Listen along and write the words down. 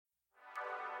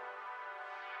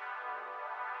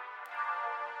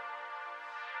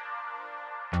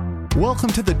Welcome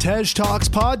to the Tej Talks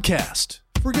podcast.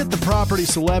 Forget the property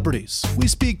celebrities. We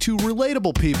speak to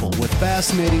relatable people with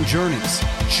fascinating journeys,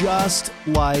 just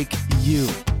like you.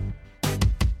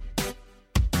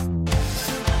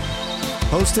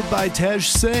 Hosted by Tej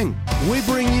Singh, we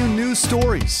bring you news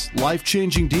stories,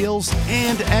 life-changing deals,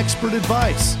 and expert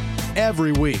advice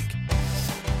every week.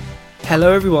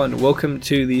 Hello everyone, welcome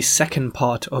to the second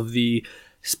part of the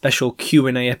special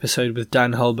Q&A episode with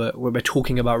Dan Hulbert, where we're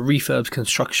talking about refurbs,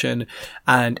 construction,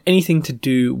 and anything to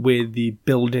do with the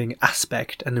building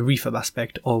aspect and the refurb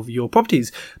aspect of your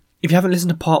properties. If you haven't listened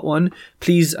to part one,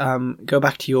 please go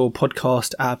back to your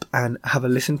podcast app and have a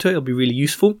listen to it. It'll be really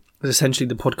useful. It's essentially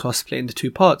the podcast split into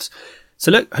two parts. So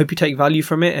look, hope you take value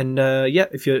from it. And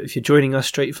if you're joining us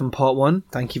straight from part one,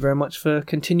 thank you very much for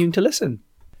continuing to listen.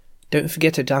 Don't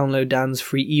forget to download Dan's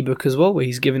free ebook as well, where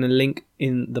he's given a link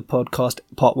in the podcast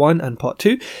part 1 and part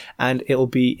 2, and it'll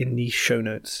be in the show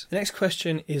notes. The next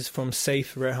question is from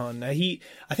Saif Rehan. Now,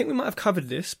 I think we might have covered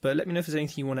this, but let me know if there's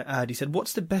anything you want to add. He said,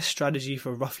 what's the best strategy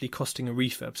for roughly costing a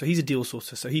refurb? So he's a deal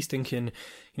sourcer, so he's thinking,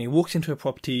 he walks into a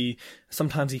property,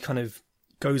 sometimes he kind of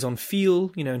goes on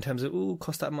feel, in terms of,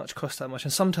 cost that much,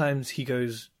 and sometimes he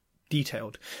goes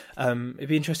detailed. It'd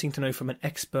be interesting to know from an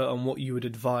expert on what you would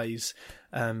advise.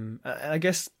 I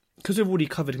guess because we've already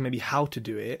covered maybe how to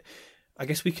do it, I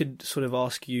guess we could sort of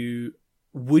ask you,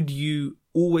 would you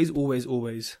always,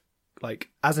 like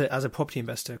as a property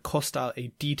investor, cost out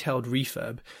a detailed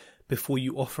refurb before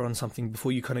you offer on something,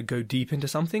 before you kind of go deep into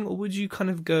something? Or would you kind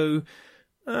of go,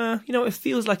 it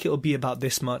feels like it'll be about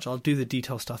this much, I'll do the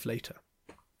detail stuff later?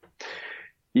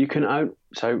 You can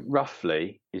so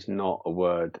roughly is not a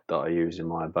word that I use in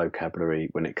my vocabulary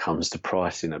when it comes to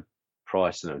pricing a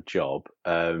job,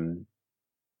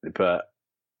 but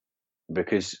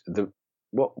because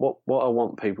what I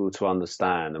want people to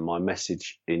understand, and my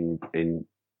message in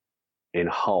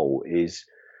whole, is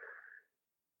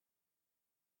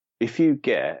if you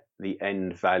get the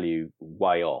end value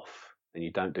way off and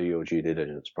you don't do your due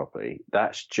diligence properly,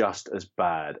 that's just as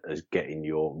bad as getting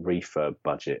your refurb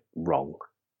budget wrong.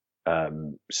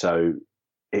 So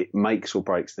it makes or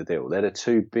breaks the deal. They're the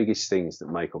two biggest things that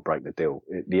make or break the deal: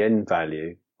 the end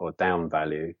value or down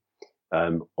value,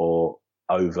 or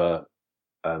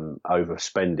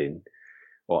overspending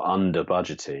or under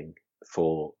budgeting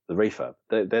for the refurb.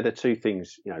 They're the two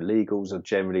things. Legals are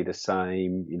generally the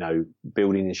same.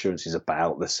 Building insurance is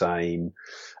about the same,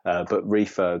 but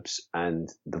refurbs and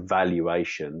the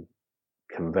valuation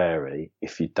can vary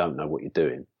if you don't know what you're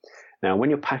doing. Now,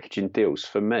 when you're packaging deals,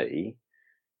 for me,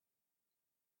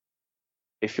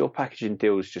 if you're packaging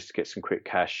deals just to get some quick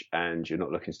cash and you're not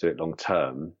looking to do it long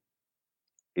term,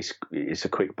 it's a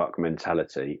quick buck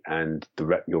mentality, and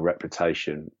your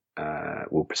reputation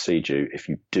will precede you if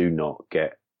you do not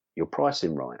get your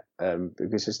pricing right.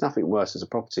 Because there's nothing worse as a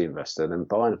property investor than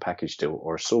buying a package deal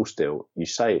or a source deal. You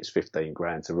say it's 15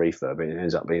 grand to refurb and it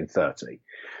ends up being 30,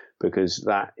 because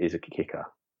that is a kicker.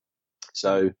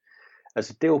 So as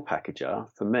a deal packager,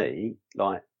 for me,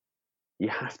 you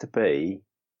have to be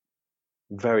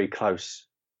very close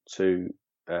to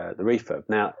the refurb.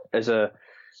 Now, if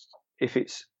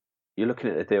you're looking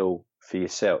at a deal for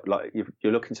yourself, like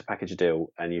you're looking to package a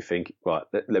deal and you think, right,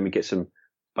 let me get some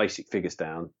basic figures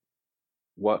down,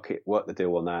 work the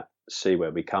deal on that, see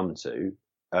where we come to.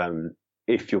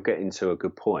 If you're getting to a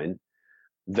good point,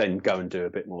 then go and do a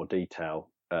bit more detail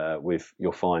with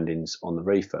your findings on the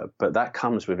refurb. But that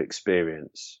comes with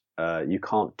experience. How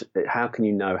can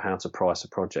you know how to price a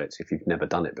project if you've never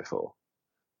done it before?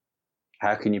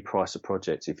 How can you price a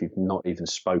project if you've not even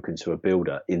spoken to a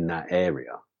builder in that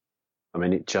area? I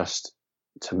mean, it just,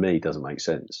 to me, doesn't make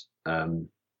sense. I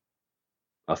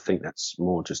think that's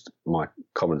more just my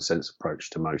common sense approach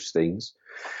to most things.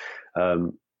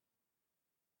 But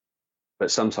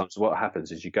sometimes what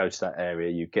happens is you go to that area,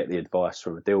 you get the advice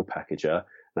from a deal packager,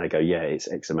 and they go, yeah,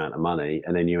 it's X amount of money.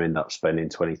 And then you end up spending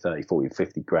 20, 30, 40,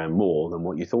 50 grand more than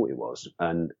what you thought it was.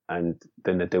 And then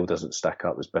the deal doesn't stack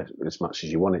up as much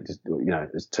as you want it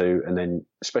to, and then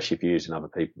especially if you're using other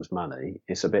people's money,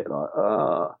 it's a bit like,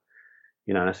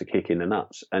 that's a kick in the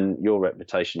nuts, and your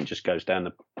reputation just goes down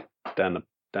the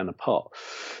pot.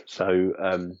 So,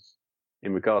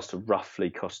 in regards to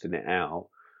roughly costing it out,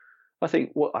 I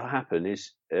think what will happen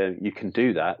is you can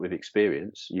do that with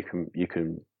experience. You can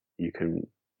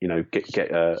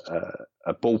get a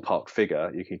ballpark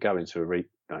figure. You can go into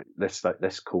let's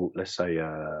say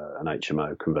an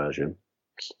HMO conversion.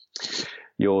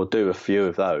 You'll do a few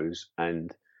of those,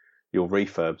 and your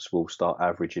refurbs will start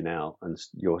averaging out, and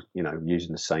you're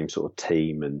using the same sort of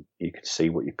team, and you can see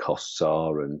what your costs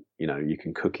are, and you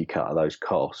can cookie cutter those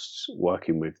costs,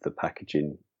 working with the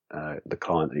packaging the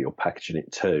client that you're packaging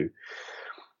it to.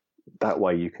 That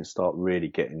way you can start really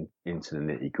getting into the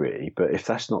nitty gritty. But if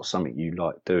that's not something you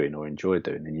like doing or enjoy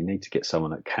doing, then you need to get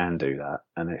someone that can do that.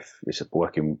 And if it's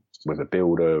working with a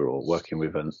builder or working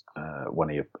with a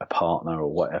partner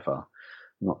or whatever,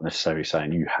 I'm not necessarily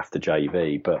saying you have to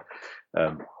JV, but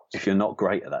if you're not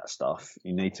great at that stuff,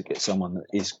 you need to get someone that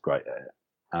is great at it.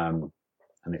 And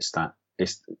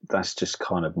that's just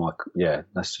kind of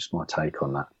that's just my take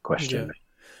on that question. Yeah.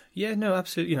 Yeah, no,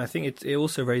 absolutely. I think it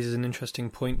also raises an interesting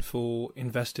point for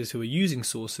investors who are using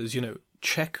sources.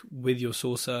 Check with your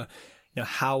sourcer,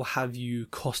 how have you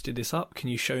costed this up? Can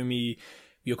you show me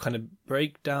your kind of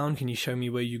breakdown? Can you show me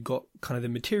where you got kind of the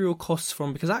material costs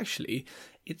from? Because actually,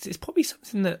 it's probably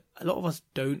something that a lot of us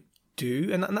don't do,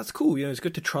 and that's cool. It's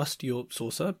good to trust your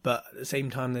sourcer, but at the same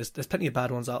time, there's plenty of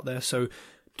bad ones out there. So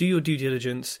do your due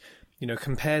diligence.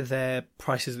 Compare their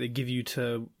prices that they give you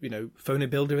to, phone a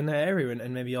builder in their area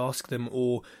and maybe ask them,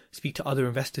 or speak to other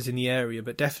investors in the area.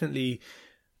 But definitely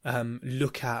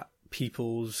look at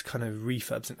people's kind of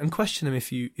refurbs and question them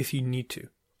if you need to.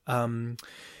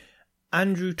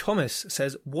 Andrew Thomas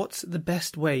says, what's the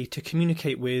best way to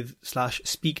communicate with /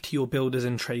 speak to your builders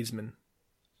and tradesmen?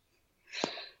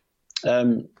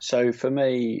 So for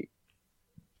me,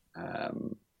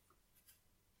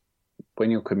 when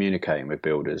you're communicating with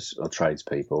builders or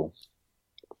tradespeople,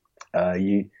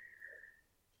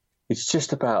 it's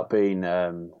just about being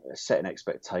setting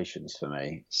expectations for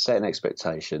me. Setting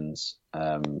expectations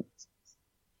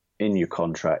in your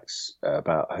contracts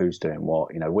about who's doing what,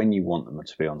 when you want them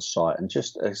to be on site, and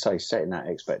just setting that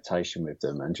expectation with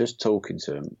them and just talking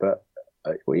to them. But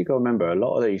what you got to remember, a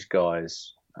lot of these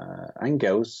guys and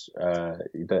girls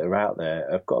that are out there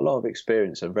have got a lot of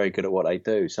experience and very good at what they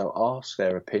do. So ask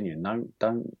their opinion.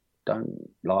 Don't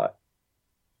like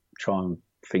try and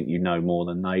think you know more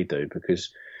than they do,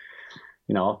 because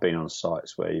I've been on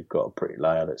sites where you've got a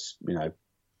bricklayer that's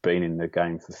been in the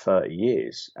game for 30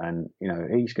 years, and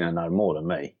he's going to know more than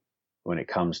me when it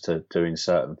comes to doing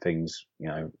certain things,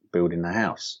 building the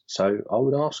house. So I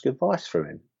would ask advice from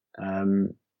him.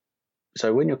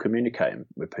 So when you're communicating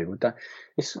with people,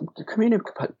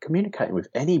 communicating with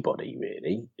anybody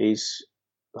really is,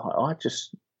 I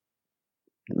just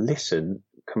listen,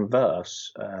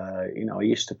 converse. I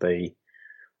used to be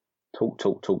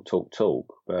talk,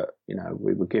 but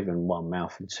we were given one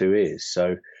mouth and two ears.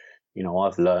 So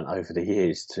I've learned over the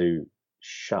years to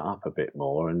shut up a bit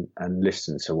more and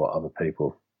listen to what other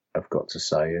people have got to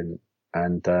say,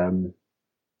 and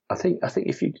I think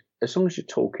if you, as long as you're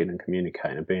talking and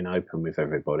communicating and being open with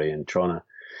everybody and trying to,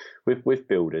 with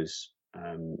builders,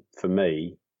 for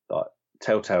me, like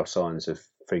telltale signs of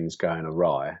things going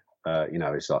awry,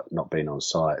 it's like not being on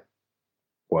site,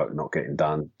 work not getting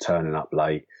done, turning up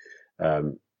late,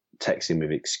 texting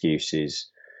with excuses.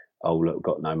 Oh, look,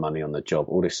 got no money on the job,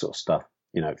 all this sort of stuff.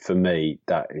 For me,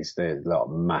 there's a lot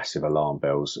of massive alarm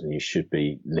bells, and you should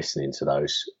be listening to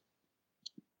those.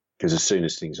 Because as soon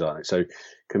as things like that, so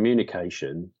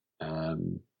communication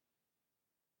and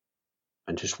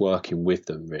just working with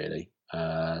them really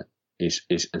is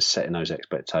and setting those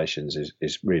expectations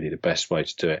is really the best way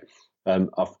to do it.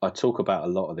 I talk about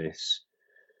a lot of this,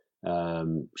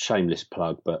 shameless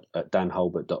plug, but at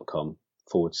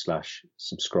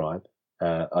danholbert.com/subscribe.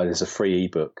 There's a free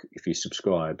ebook. If you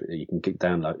subscribe, you can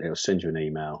download it. It'll send you an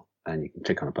email, and you can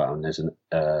click on a button. There's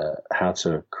how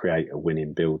to create a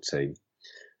winning build team.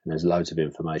 And there's loads of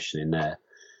information in there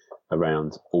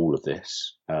around all of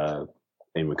this,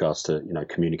 in regards to,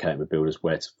 communicating with builders,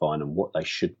 where to find them, what they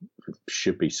should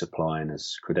be supplying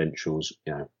as credentials,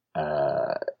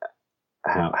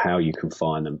 how you can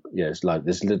find them. Yeah, there's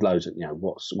loads of,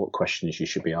 what questions you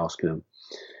should be asking them,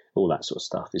 all that sort of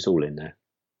stuff. It's all in there.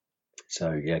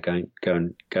 So yeah, go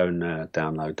and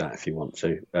download that if you want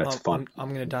to find.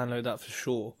 I'm going to download that for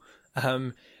sure.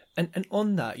 And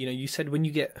on that, you said when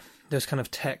you get those kind of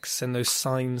texts and those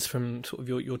signs from sort of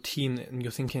your team, and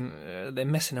you're thinking they're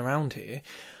messing around here.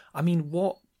 I mean,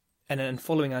 and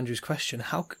following Andrew's question,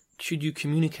 how should you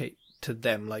communicate to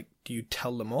them? Like, do you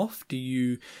tell them off? Do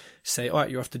you say, all right,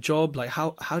 you're off the job? Like,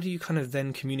 how do you kind of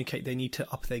then communicate they need to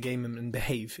up their game and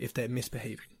behave if they're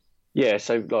misbehaving? Yeah,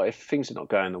 so like if things are not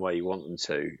going the way you want them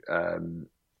to,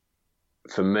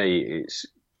 for me, it's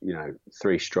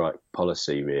 3-strike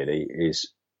policy really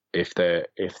is. If the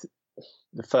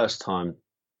first time,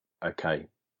 okay,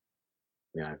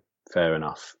 fair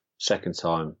enough. Second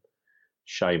time,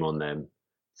 shame on them.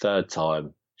 Third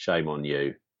time, shame on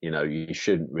you. You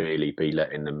shouldn't really be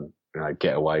letting them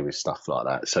get away with stuff like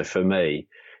that. So for me,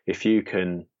 if you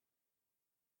can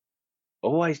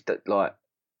always, like,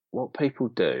 what people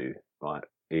do, right,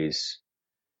 is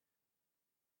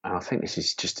and I think this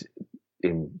is just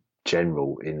in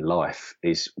general in life,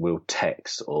 is we'll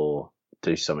text or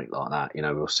do something like that.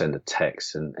 We'll send a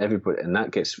text, and everybody, and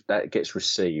that gets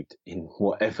received in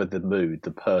whatever the mood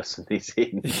the person is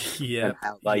in. Yeah, and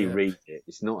how they read it.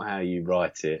 It's not how you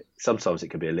write it. Sometimes it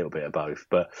can be a little bit of both,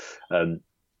 but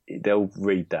they'll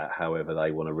read that however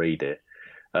they want to read it.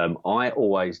 I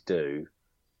always do.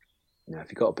 If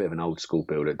you've got a bit of an old school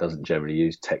builder that doesn't generally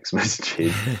use text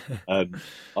messaging,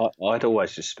 I'd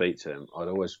always just speak to them. I'd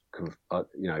always,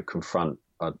 confront,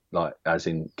 as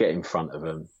in get in front of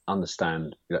them,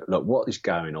 understand, look, what is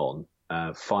going on,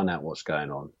 find out what's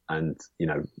going on, and,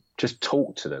 just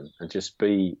talk to them and just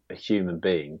be a human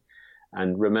being,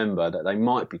 and remember that they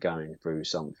might be going through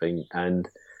something. And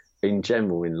in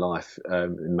general, in life,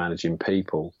 in managing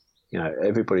people,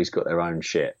 everybody's got their own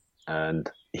shit, and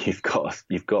you've got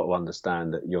to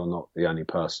understand that you're not the only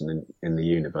person in the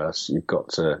universe. You've got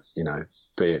to,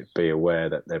 be aware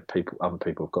that other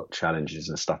people have got challenges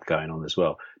and stuff going on as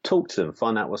well. Talk to them,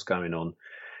 find out what's going on,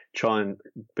 try and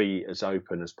be as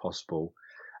open as possible.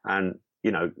 And,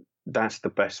 that's the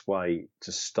best way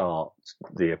to start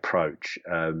the approach.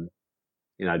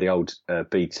 The old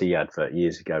BT advert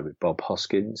years ago with Bob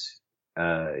Hoskins,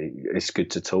 it's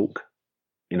good to talk,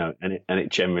 and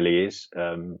it generally is.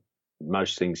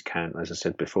 Most things can, as I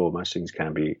said before, be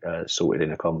sorted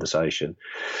in a conversation.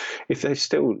 If they're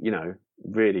still,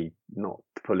 really not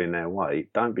pulling their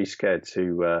weight, don't be scared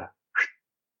to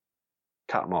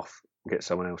cut them off and get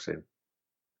someone else in.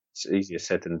 It's easier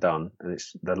said than done, and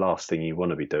it's the last thing you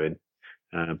want to be doing.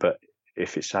 But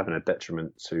if it's having a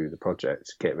detriment to the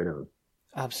project, get rid of them.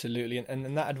 Absolutely.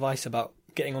 And that advice about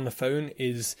getting on the phone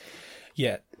is,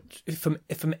 from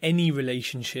any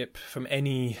relationship, from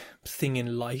any thing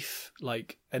in life,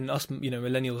 and us,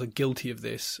 millennials are guilty of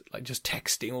this, just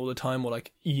texting all the time or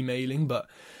emailing, but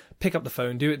pick up the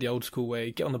phone, do it the old school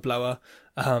way, get on the blower,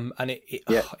 and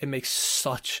it makes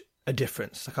such a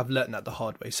difference. I've learned that the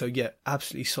hard way. So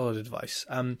absolutely solid advice.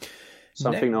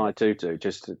 Something I do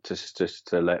just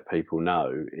to let people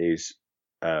know is,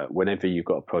 whenever you've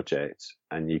got a project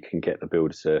and you can get the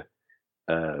builder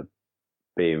to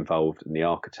be involved and the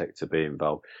architect to be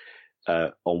involved,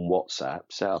 on WhatsApp,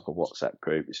 set up a WhatsApp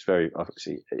group. It's very,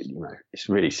 obviously, it's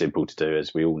really simple to do,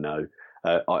 as we all know.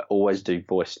 I always do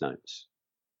voice notes.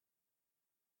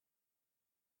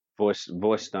 Voice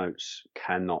notes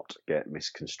cannot get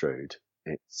misconstrued.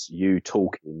 It's you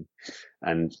talking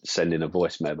and sending a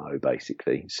voice memo,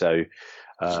 basically. So,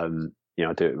 I do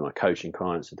it with my coaching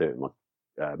clients. I do it with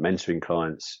my mentoring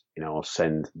clients. I'll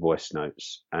send voice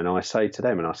notes, and I say to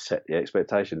them, and I set the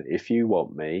expectation that if you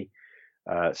want me,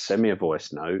 send me a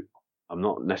voice note. I'm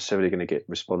not necessarily going to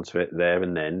respond to it there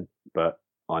and then, but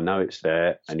I know it's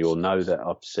there, and you'll know that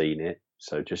I've seen it.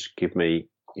 So just give me,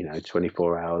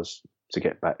 24 hours to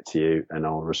get back to you, and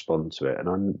I'll respond to it. And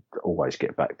I always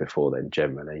get back before then,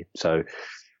 generally. So,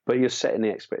 but you're setting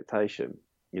the expectation,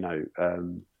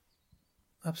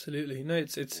 Absolutely. No,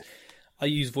 it's. I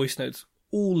use voice notes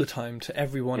all the time to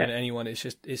everyone and anyone.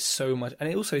 It's so much, and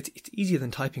it's easier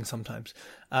than typing sometimes.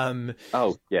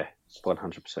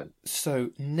 100%. So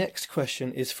next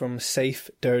question is from Saif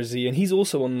Derzi, and he's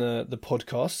also on the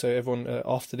podcast. So everyone,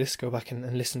 after this, go back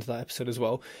and listen to that episode as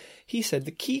well. He said,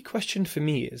 the key question for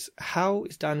me is, how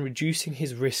is Dan reducing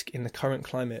his risk in the current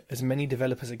climate, as many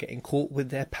developers are getting caught with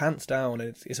their pants down,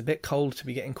 and it's a bit cold to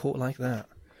be getting caught like that.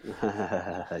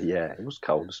 It was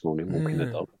cold this morning walking the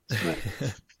dog,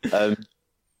 wasn't it?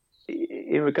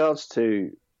 In regards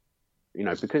to,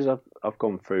 because I've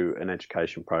gone through an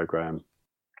education program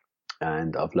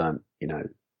and I've learned,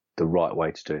 the right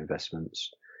way to do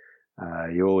investments.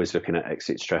 You're always looking at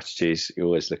exit strategies. You're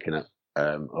always looking at,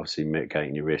 obviously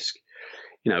mitigating your risk.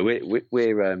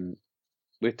 We're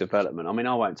with development. I mean,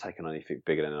 I won't take on anything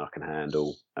bigger than I can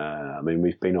handle.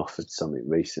 We've been offered something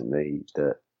recently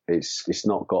that it's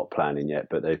not got planning yet,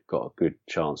 but they've got a good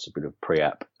chance of a bit of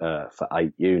pre-app for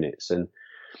 8 units. And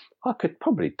I could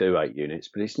probably do 8 units,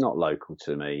 but it's not local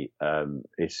to me.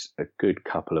 It's a good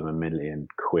couple of £1 million.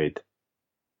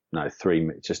 No,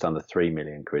 just under 3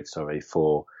 million quid, sorry,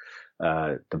 for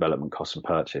development cost and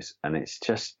purchase. And it's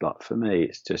just for me,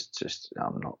 it's just I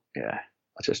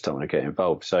just don't want to get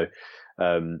involved. So,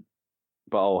 but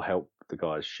I'll help the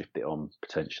guys shift it on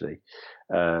potentially.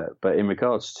 But in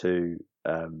regards to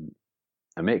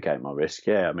mitigate my risk,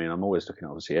 I'm always looking at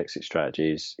obviously exit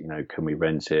strategies. Can we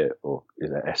rent it, or is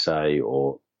it SA,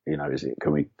 or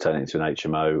can we turn it into an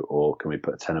HMO, or can we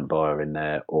put a tenant buyer in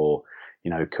there, or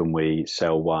can we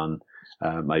sell one,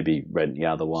 maybe rent the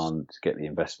other one to get the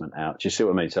investment out? Do you see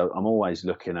what I mean? So I'm always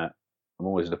looking at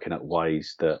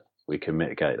ways that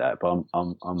mitigate that. But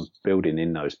I'm building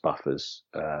in those buffers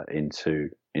into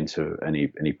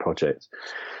any project.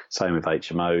 Same with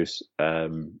HMOs.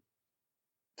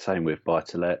 Same with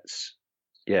buy-to-lets.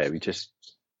 Yeah, we just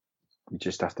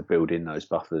have to build in those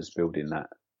buffers, build in that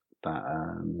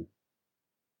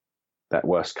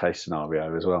worst case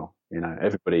scenario as well.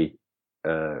 Everybody,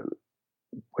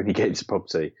 when you get into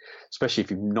property, especially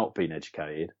if you've not been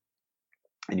educated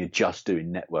and you're just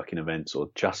doing networking events or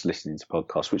just listening to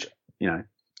podcasts, which,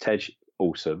 Tej,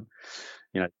 awesome.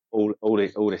 All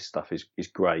this stuff is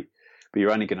great, but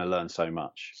you're only going to learn so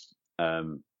much.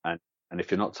 And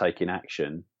if you're not taking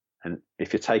action, and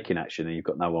if you're taking action and you've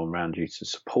got no one around you to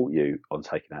support you on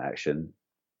taking that action,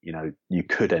 you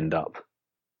could end up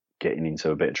getting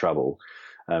into a bit of trouble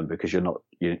because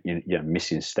you're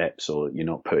missing steps, or you're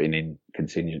not putting in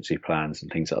contingency plans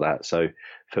and things like that. So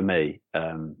for me,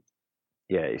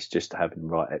 it's just having the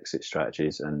right exit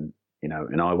strategies, and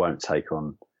I won't take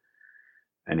on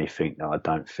anything that I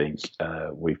don't think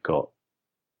we've got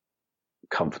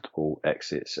comfortable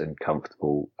exits and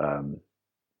comfortable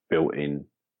built-in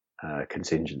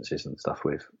contingencies and stuff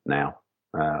with now.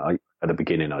 At the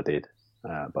beginning I did,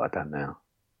 but I don't now.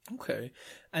 Okay,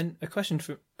 and a question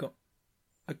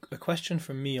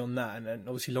from me on that, and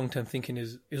obviously long-term thinking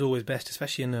is always best,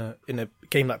 especially in a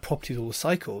game like properties, all the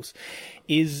cycles,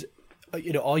 is,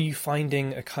 are you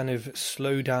finding a kind of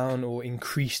slowdown or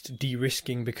increased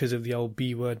de-risking because of the old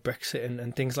B word Brexit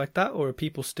and things like that, or are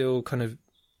people still kind of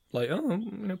like,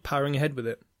 powering ahead with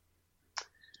it?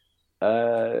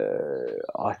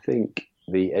 I think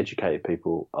the educated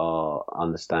people are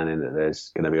understanding that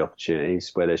there's going to be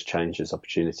opportunities. Where there's change, there's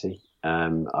opportunity.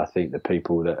 I think the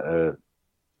people that are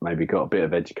maybe got a bit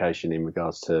of education in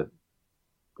regards to,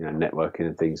 networking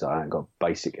and things like that, and got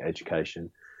basic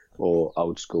education, or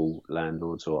old school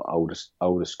landlords or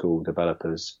older school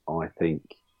developers, I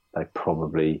think they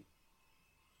probably,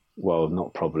 well,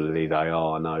 not probably, they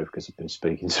are, I know, because I've been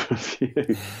speaking to a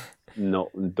few,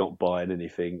 not buying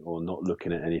anything or not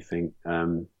looking at anything.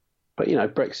 But,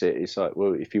 Brexit is like,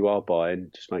 well, if you are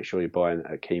buying, just make sure you're buying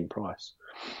at a keen price.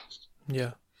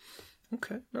 Yeah.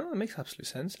 Okay. No, that makes absolute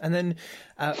sense. And then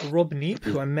Rob Neep,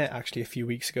 who I met actually a few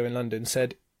weeks ago in London,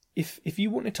 said, if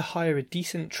you wanted to hire a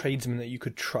decent tradesman that you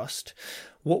could trust,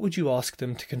 what would you ask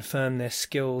them to confirm their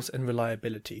skills and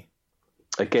reliability?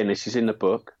 Again, this is in the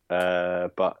book,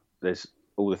 but there's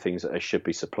all the things that they should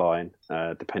be supplying,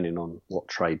 depending on what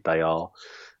trade they are.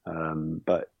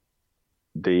 But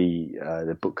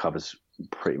the book covers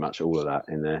pretty much all of that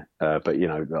in there. But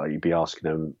you'd be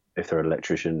asking them if they're an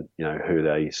electrician, who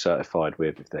they certified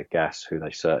with, if they're gas, who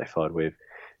they certified with,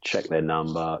 check their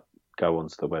number, go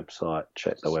onto the website,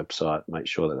 check the website, make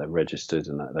sure that they're registered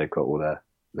and that they've got all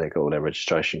their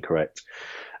registration correct.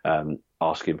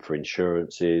 Asking for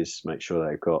insurances, make sure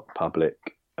they've got public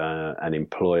and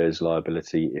employers'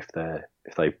 liability if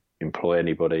they employ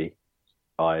anybody.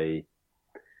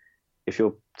 If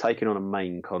you're taking on a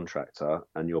main contractor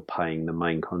and you're paying the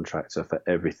main contractor for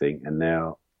everything, and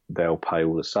they'll pay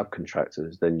all the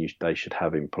subcontractors, then they should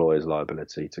have employers'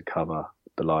 liability to cover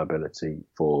the liability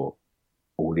for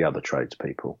all the other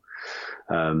tradespeople.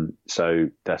 So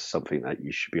that's something that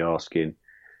you should be asking.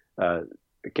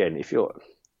 Again, if you're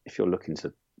looking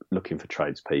for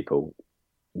tradespeople,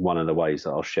 one of the ways that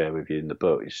I'll share with you in the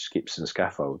book is skips and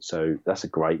scaffolds. So that's a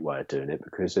great way of doing it,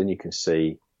 because then you can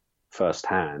see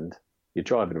firsthand. You're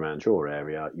driving around your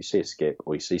area, you see a skip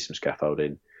or you see some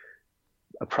scaffolding,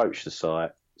 approach the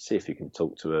site, see if you can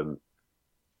talk to them.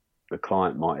 The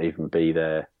client might even be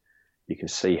there. You can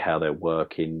see how they're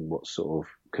working, what sort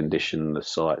of condition the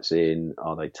site's in.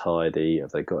 Are they tidy?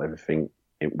 Have they got everything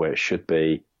where it should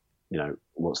be?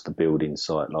 What's the building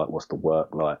site like? What's the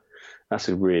work like? That's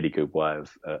a really good way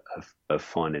of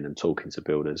finding and talking to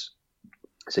builders.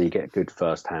 So you get good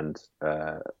first-hand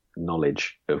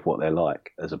knowledge of what they're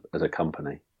like as a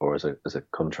company or as a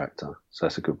contractor. So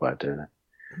that's a good way of doing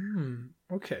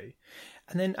it. Okay.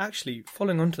 And then actually,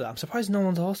 following on to that, I'm surprised no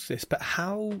one's asked this, but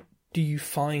how do you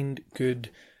find good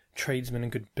tradesmen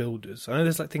and good builders? I know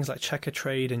there's things like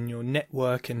Checkatrade and your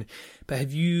network, but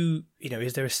have you,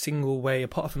 is there a single way,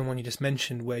 apart from the one you just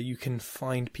mentioned, where you can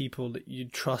find people that you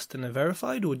trust and are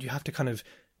verified, or do you have to kind of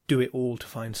do it all to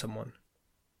find someone?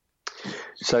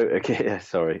 So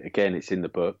again, it's in the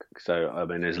book. So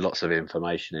there's lots of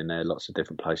information in there, lots of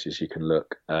different places you can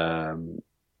look.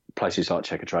 Places like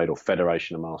Checkatrade or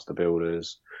Federation of Master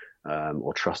Builders,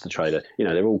 or Trust a Trader.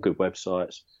 They're all good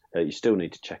websites. You still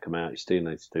need to check them out. You still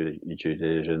need to do your due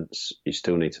diligence. You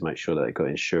still need to make sure that they've got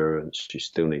insurance. You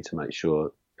still need to make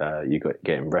sure you're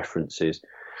getting references.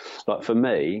 Like for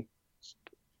me,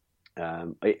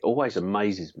 it always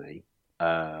amazes me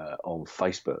on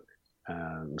Facebook,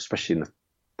 especially in the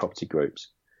property groups.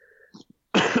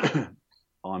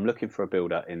 I'm looking for a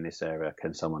builder in this area.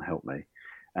 Can someone help me?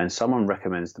 And someone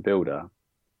recommends the builder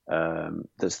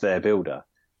that's their builder.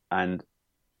 And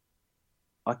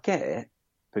I get it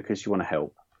because you want to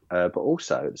help. But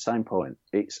also at the same point,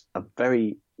 it's a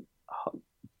very,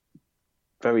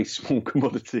 very small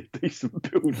commodity, decent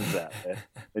builders out there,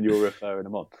 and you're referring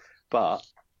them on. But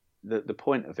the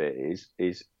point of it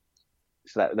is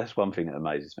so that's one thing that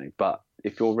amazes me. But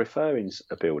if you're referring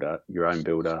a builder, your own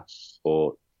builder,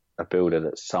 or a builder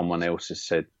that someone else has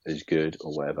said is good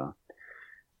or whatever,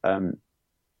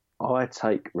 I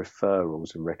take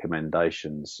referrals and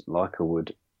recommendations like I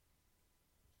would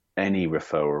any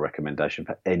referral recommendation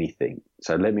for anything.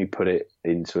 So let me put it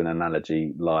into an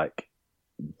analogy like,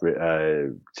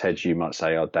 Ted, you might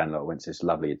say, oh, Dan, I went to this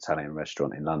lovely Italian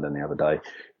restaurant in London the other day.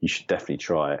 You should definitely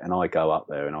try it. And I go up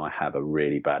there and I have a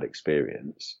really bad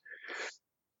experience.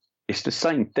 It's the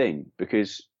same thing,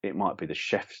 because it might be the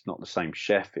chef's not the same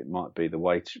chef. It might be the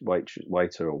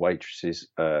waiter or waitresses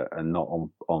are not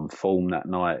on form that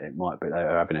night. It might be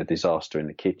they're having a disaster in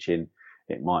the kitchen.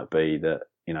 It might be that,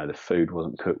 the food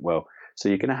wasn't cooked well. So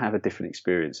you're going to have a different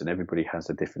experience, and everybody has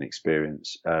a different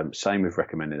experience. Same with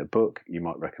recommending a book. You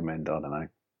might recommend, I don't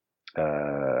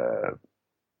know,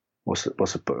 what's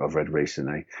a book I've read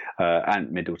recently?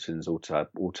 Ant Middleton's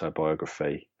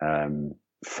autobiography,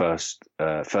 First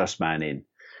Man In.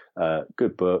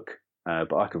 Good book,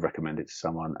 but I could recommend it to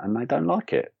someone and they don't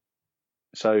like it.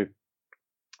 So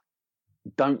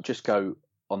don't just go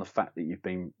on the fact that you've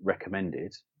been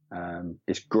recommended.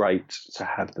 It's great to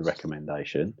have the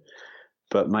recommendation,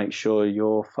 but make sure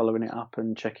you're following it up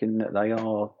and checking that they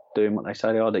are doing what they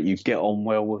say they are, that you get on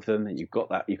well with them, that you've got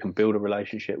that, you can build a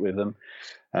relationship with them.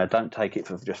 Don't take it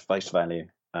for just face value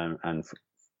and for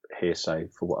hearsay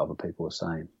for what other people are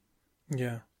saying.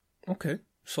 Yeah. Okay.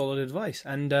 Solid advice.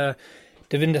 And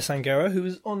Devinda Sangera, who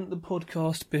was on the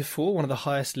podcast before, one of the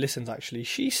highest listens actually,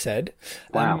 she said...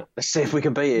 Wow, let's see if we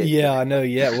can beat it. Yeah, I know,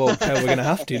 yeah. Well, we're going to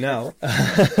have to now.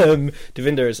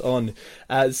 Devinda is on.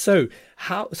 So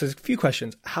there's a few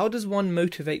questions. How does one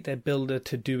motivate their builder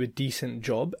to do a decent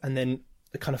job? And then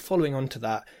kind of following on to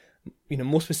that,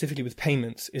 more specifically with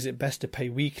payments, is it best to pay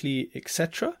weekly,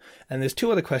 etc.? And there's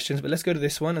two other questions, but let's go to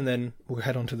this one and then we'll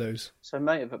head on to those. So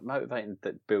motivating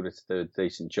the builder to do a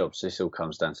decent job, so this all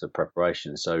comes down to the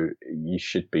preparation. So you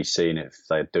should be seeing if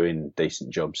they're doing decent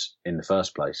jobs in the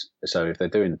first place. So if they're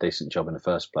doing a decent job in the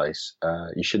first place,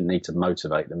 you shouldn't need to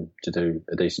motivate them to do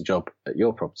a decent job at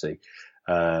your property.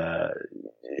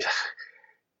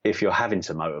 If you're having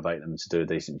to motivate them to do a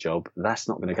decent job, that's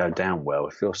not going to go down well.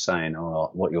 If you're saying,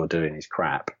 oh, what you're doing is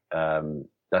crap,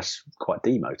 that's quite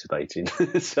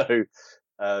demotivating. So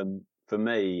for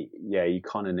me, yeah, you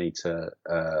kind of need to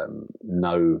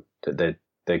know that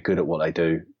they're good at what they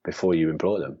do before you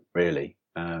employ them, really.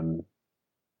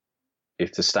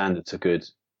 If the standards are good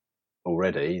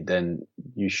already, then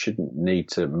you shouldn't need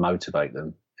to motivate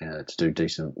them to do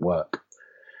decent work.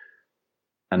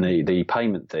 And the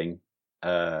payment thing,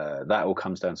 that all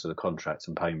comes down to the contracts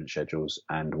and payment schedules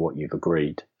and what you've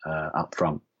agreed up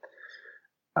front.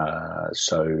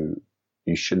 So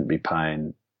you shouldn't be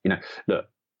paying, look,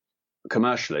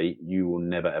 commercially, you will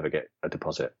never ever get a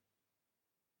deposit.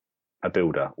 A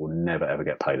builder will never ever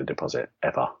get paid a deposit,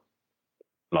 ever.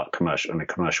 Like commercial, on a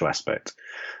commercial aspect.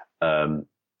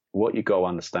 What you got to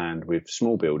understand with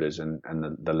small builders and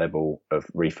the level of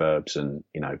refurbs and,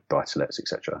 buy-to-lets,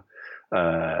 etc.,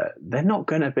 they're not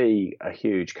going to be a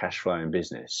huge cash flowing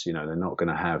business. They're not going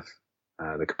to have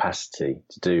the capacity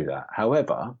to do that.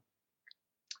 However,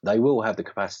 they will have the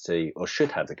capacity, or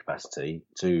should have the capacity,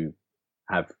 to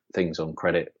have things on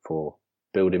credit for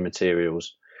building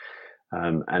materials.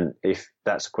 And if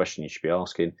that's a question you should be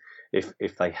asking,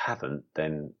 if they haven't,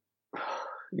 then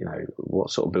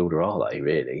what sort of builder are they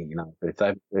really? If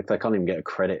they can't even get a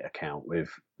credit account with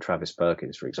Travis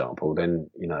Perkins, for example, then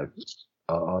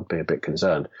I'd be a bit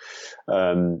concerned,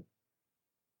 or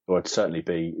I'd certainly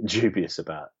be dubious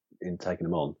about in taking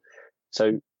them on.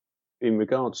 So, in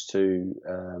regards to,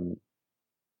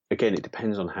 again, it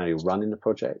depends on how you're running the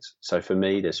project. So, for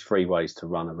me, there's 3 ways to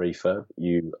run a refurb.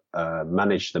 You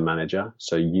manage the manager,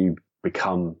 so you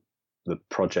become the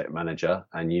project manager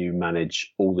and you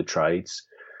manage all the trades.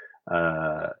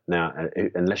 Now,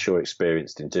 unless you're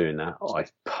experienced in doing that, I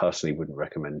personally wouldn't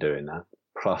recommend doing that.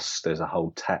 Plus, there's a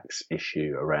whole tax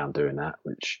issue around doing that,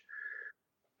 which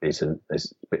is a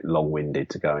bit long-winded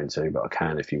to go into, but I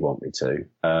can if you want me to.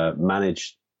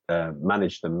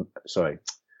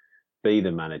 Be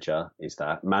the manager is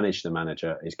that. Manage the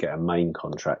manager is get a main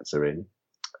contractor in.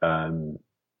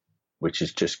 which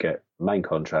is just get main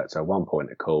contractor, one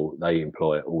point of call. They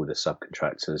employ all the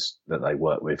subcontractors that they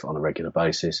work with on a regular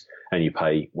basis, and you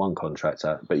pay one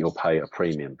contractor, but you'll pay a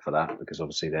premium for that because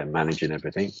obviously they're managing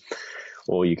everything.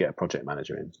 Or you get a project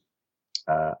manager in,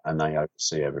 and they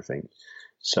oversee everything.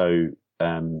 So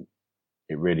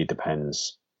it really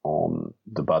depends on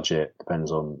the budget,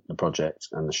 depends on the project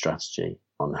and the strategy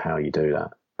on how you do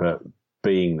that. But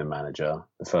being the manager,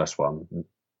 the first one,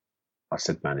 I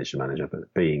said manage the manager, but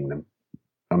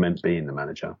I meant being the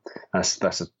manager. That's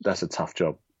a tough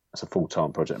job. That's a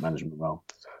full-time project management role.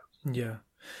 Yeah.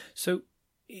 So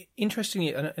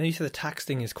interestingly, and you said the tax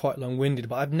thing is quite long-winded,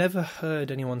 but I've never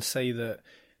heard anyone say that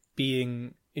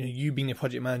being, you being a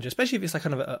project manager, especially if it's like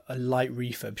kind of a light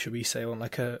refurb, should we say, on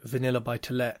like a vanilla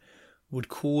buy-to-let, would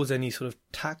cause any sort of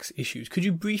tax issues. Could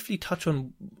you briefly touch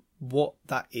on what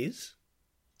that is?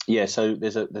 Yeah, so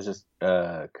there's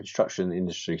a construction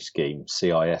industry scheme,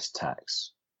 CIS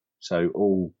tax. So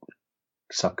all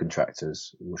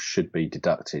subcontractors should be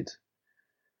deducted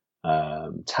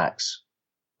tax,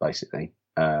 basically,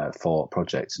 for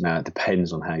projects. Now, it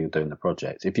depends on how you're doing the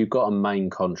project. If you've got a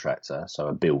main contractor, so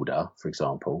a builder, for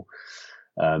example,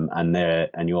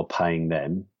 and you're paying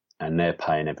them and they're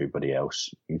paying everybody else,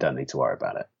 you don't need to worry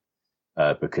about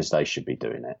it because they should be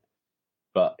doing it.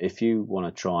 But if you want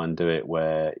to try and do it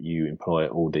where you employ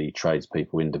all the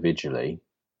tradespeople individually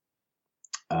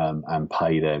and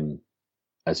pay them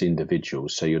as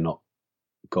individuals, so you're not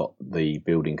got the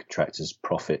building contractor's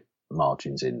profit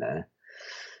margins in there,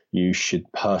 you should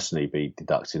personally be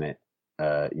deducting it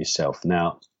yourself.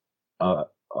 Now, I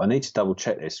need to double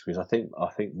check this because I think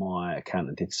my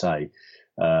accountant did say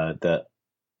that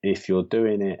if you're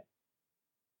doing it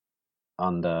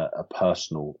under a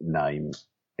personal name,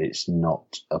 it's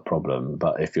not a problem.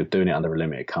 But if you're doing it under a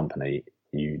limited company,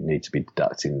 you need to be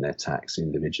deducting their tax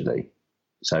individually.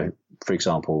 So, for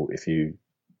example, if you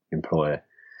employ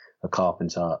a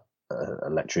carpenter, an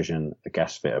electrician, a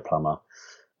gas fitter, plumber,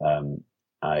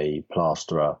 a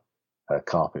plasterer, a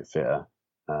carpet fitter,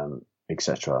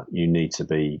 etc., you need to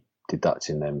be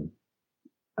deducting them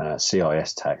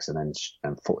CIS tax and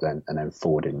then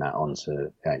forwarding that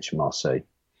onto HMRC.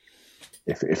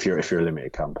 If you're a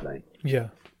limited company, yeah,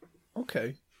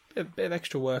 okay, a bit of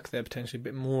extra work there potentially, a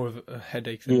bit more of a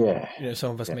headache than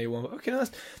some of us may want. Okay,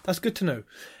 that's good to know.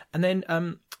 And then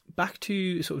back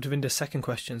to sort of Devinder's second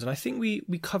questions, and I think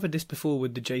we covered this before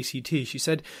with the JCT. She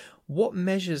said, what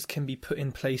measures can be put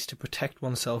in place to protect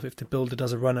oneself if the builder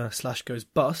does a runner / goes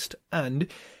bust? And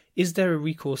is there a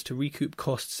recourse to recoup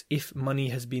costs if money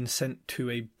has been sent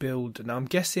to a builder? Now, I'm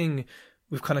guessing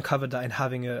we've kind of covered that in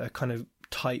having a kind of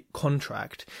tight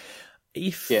contract.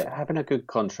 Having a good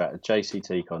contract, a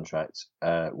JCT contract,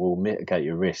 will mitigate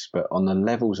your risk. But on the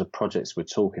levels of projects we're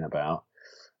talking about,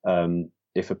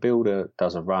 if a builder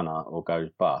does a runner or goes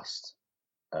bust,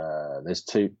 there's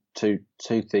two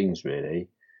things really.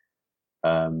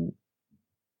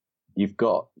 You've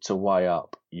got to weigh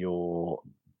up you've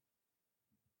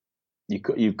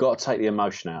got to take the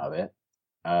emotion out of it.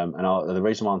 The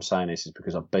reason why I'm saying this is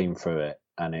because I've been through it,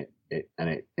 and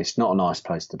it's not a nice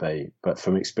place to be. But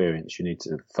from experience, you need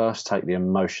to first take the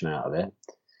emotion out of it.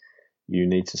 You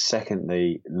need to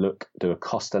secondly do a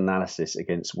cost analysis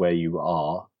against where you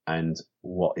are and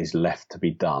what is left to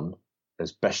be done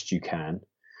as best you can,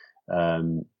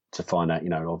 to find out,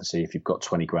 obviously if you've got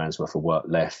 20 grand's worth of work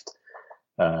left,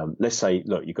 let's say,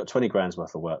 look, you've got 20 grand's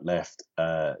worth of work left,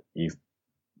 you've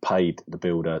paid the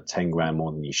builder 10 grand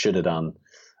more than you should have done.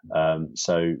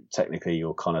 So technically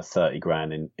you're kind of 30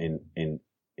 grand in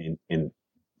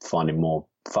finding more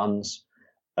funds.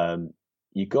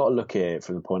 You got to look at it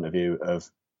from the point of view of,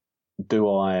 do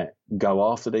I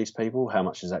go after these people? How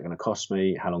much is that going to cost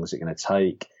me? How long is it going to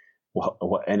take?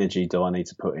 What energy do I need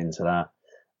to put into that?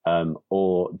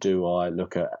 Or do I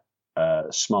look at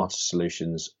smarter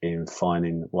solutions in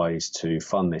finding ways to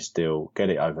fund this deal,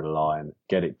 get it over the line,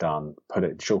 get it done,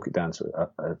 chalk it down to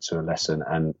a lesson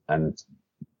and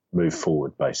move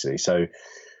forward, basically. So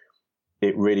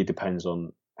it really depends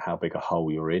on how big a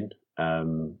hole you're in.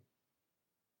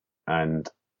 And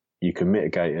you can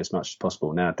mitigate it as much as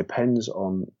possible. Now, it depends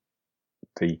on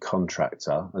the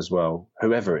contractor as well,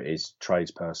 whoever it is,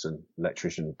 tradesperson,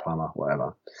 electrician, plumber,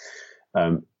 whatever.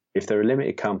 If they're a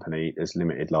limited company, there's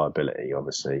limited liability,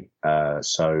 obviously.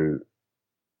 So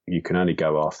you can only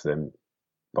go after them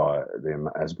by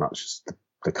as much as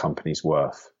the company's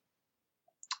worth.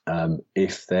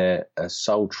 If they're a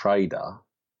sole trader,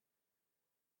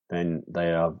 then they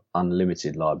have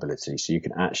unlimited liability. So you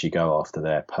can actually go after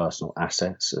their personal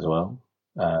assets as well.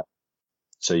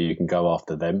 So you can go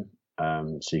after them.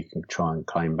 So you can try and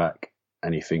claim back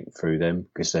anything through them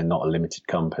because they're not a limited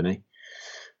company.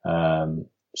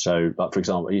 So, like for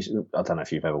example, I don't know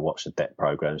if you've ever watched the debt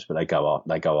programs, but they go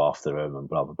after them and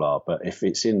blah blah blah. But if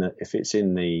it's in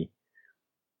the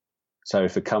so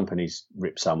if a company's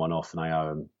ripped someone off and they owe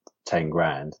them 10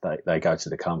 grand, they go to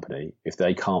the company. If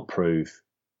they can't prove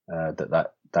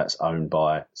that's owned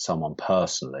by someone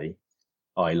personally,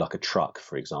 i.e. like a truck,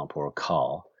 for example, or a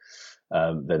car,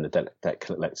 then the debt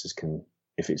collectors can,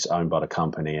 if it's owned by the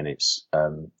company and it's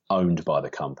owned by the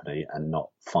company and not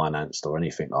financed or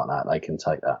anything like that, they can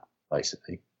take that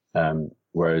basically.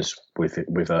 Whereas with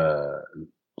a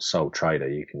sole trader,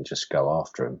 you can just go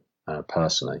after them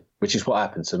personally, which is what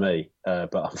happened to me.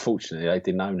 But unfortunately, they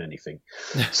didn't own anything.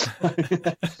 So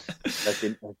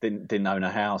they didn't own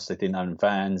a house. They didn't own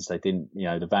vans. They didn't.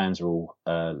 The vans are all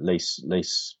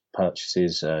lease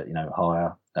purchases.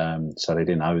 Hire. So they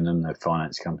didn't own them. The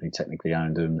finance company technically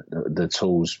owned them. The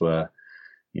tools were,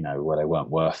 they weren't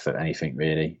worth anything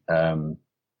really. They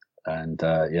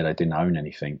didn't own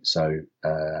anything. So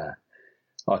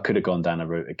I could have gone down a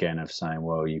route again of saying,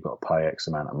 well, you've got to pay X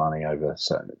amount of money over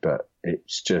certain, but it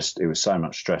was so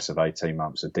much stress of 18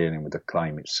 months of dealing with the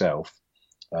claim itself.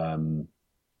 I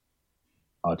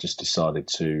just decided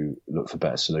to look for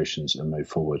better solutions and move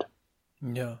forward.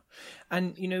 Yeah.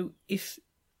 And,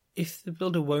 if the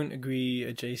builder won't agree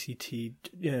a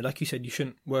JCT, like you said, you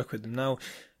shouldn't work with them. Now,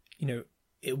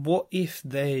 what if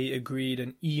they agreed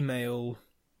an email,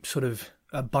 sort of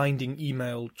a binding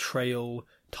email trail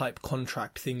type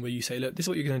contract thing where you say, look, this is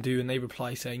what you're going to do, and they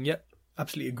reply saying, yep,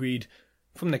 absolutely agreed,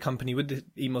 from their company with the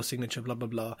email signature, blah, blah,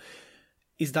 blah.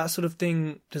 Is that sort of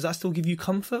thing, does that still give you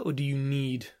comfort, or do you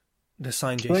need the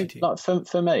signed JCT?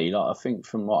 For me, I think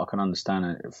from what I can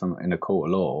understand from in a court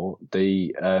of law,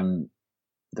 the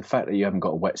fact that you haven't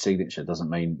got a wet signature doesn't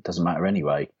matter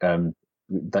anyway.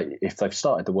 If they've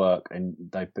started the work and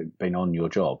they've been on your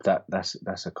job,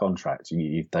 that's a contract.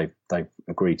 They've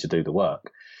agreed to do the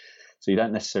work. So you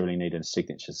don't necessarily need a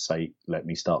signature to say, let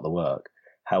me start the work.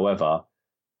 However,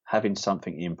 having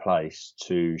something in place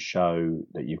to show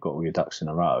that you've got all your ducks in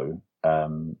a row,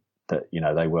 that,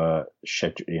 they were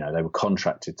scheduled, they were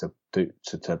contracted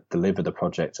to deliver the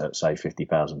project at, say,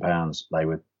 £50,000. They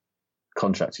were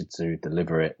contracted to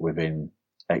deliver it within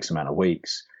X amount of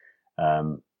weeks.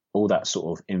 All that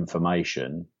sort of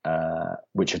information,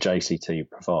 which a JCT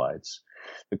provides.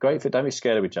 The great thing, don't be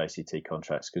scared with JCT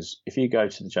contracts, because if you go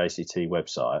to the JCT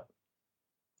website,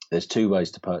 there's two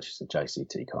ways to purchase a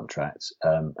JCT contract.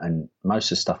 And most of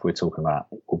the stuff we're talking about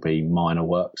will be minor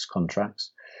works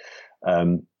contracts.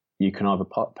 You can either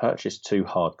purchase 2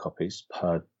 hard copies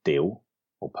per deal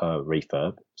or per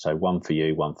refurb. So one for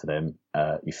you, one for them.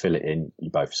 You fill it in,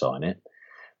 you both sign it.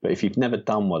 But if you've never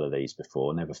done one of these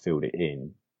before, never filled it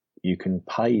in, you can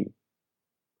pay,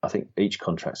 I think each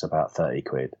contract's about 30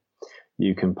 quid.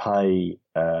 You can pay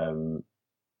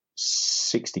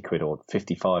 60 quid or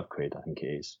 55 quid, I think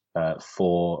it is,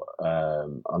 for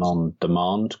an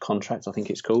on-demand contract, I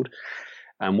think it's called.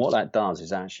 And what that does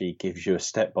is actually gives you a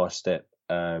step-by-step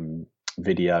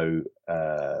video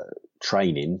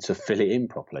training to fill it in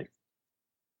properly.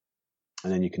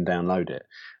 And then you can download it.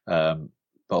 But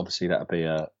obviously that'll be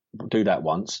do that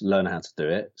once, learn how to do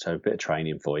it. So a bit of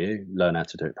training for you, learn how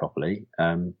to do it properly,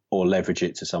 or leverage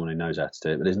it to someone who knows how to do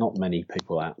it. But there's not many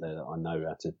people out there that I know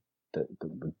how to that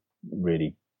would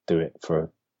really do it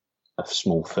for a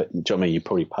small fee. Do you know what I mean? You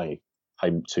probably pay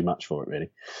too much for it,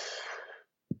 really.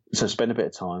 So spend a bit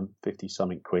of time, 50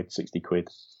 something quid, 60 quid,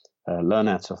 learn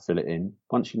how to fill it in.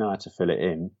 Once you know how to fill it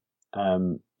in,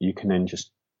 you can then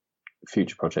just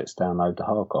future projects download the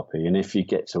hard copy. And if you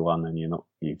get to one and you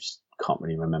can't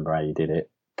really remember how you did it,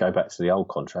 go back to the old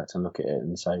contract and look at it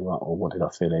and say, right, well, what did I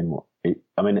fill in?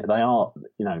 They are,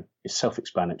 it's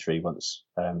self-explanatory once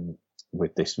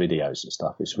with this videos and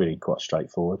stuff. It's really quite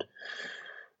straightforward.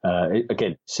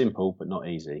 Again, simple but not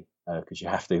easy, because you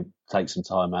have to take some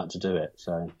time out to do it.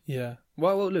 So yeah.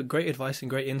 Well, look, great advice and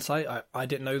great insight. I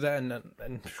didn't know that, and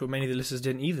I'm sure many of the listeners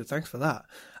didn't either. Thanks for that.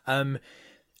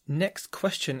 Next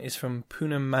question is from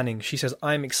Poonam Manning. She says,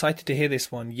 I'm excited to hear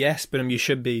this one. Yes, Poonam, you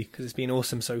should be, because it's been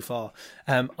awesome so far.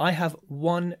 I have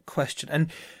one question,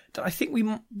 and I think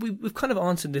we've kind of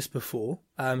answered this before.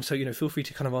 So, feel free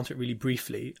to kind of answer it really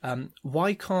briefly.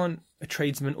 Why can't a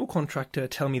tradesman or contractor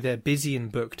tell me they're busy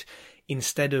and booked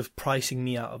instead of pricing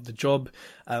me out of the job?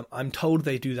 I'm told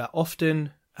they do that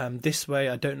often. This way,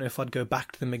 I don't know if I'd go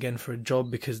back to them again for a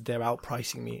job because they're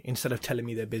outpricing me instead of telling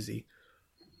me they're busy.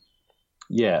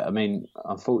 Yeah,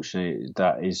 unfortunately,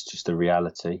 that is just a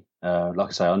reality. Like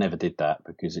I say, I never did that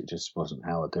because it just wasn't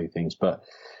how I do things. But,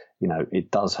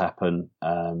 it does happen.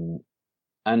 And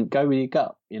go with your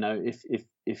gut.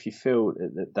 If you feel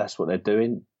that that's what they're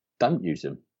doing, don't use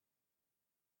them.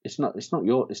 it's not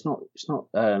your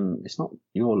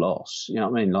loss. You know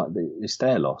what I mean? Like it's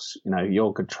their loss. You know,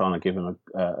 you're trying to give them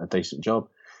a decent job.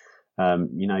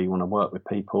 You know, you want to work with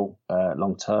people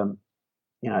long term.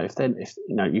 You know, if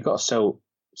you know, you've got to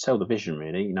sell the vision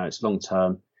really. You know, it's long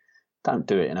term. Don't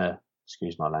do it in a,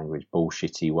 excuse my language,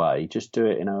 bullshitty way. Just do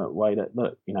it in a way that,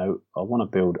 look, you know, I want to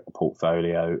build a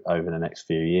portfolio over the next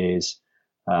few years.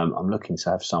 I'm looking to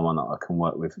have someone that I can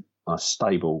work with on a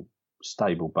stable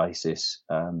basis.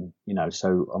 You know,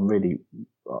 so I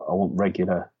want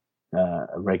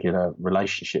a regular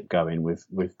relationship going with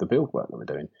the build work that we're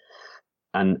doing,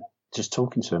 and just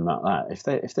talking to them like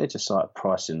that. If they're just like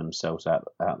pricing themselves out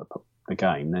the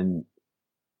game, then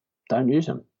don't use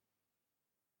them.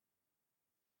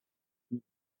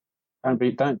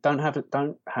 Don't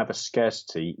have a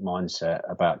scarcity mindset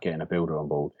about getting a builder on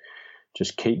board.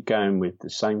 Just keep going with the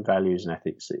same values and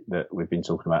ethics that we've been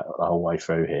talking about the whole way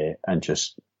through here, and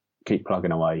just keep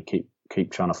plugging away.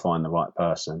 Keep trying to find the right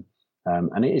person.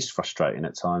 And it is frustrating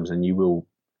at times, and you will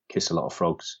kiss a lot of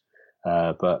frogs,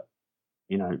 but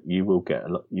you know you will get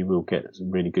some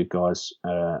really good guys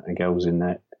and girls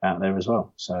out there as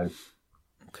well. So,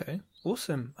 okay,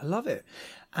 awesome, I love it.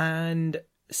 And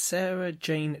Sarah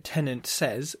Jane Tennant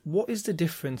says, what is the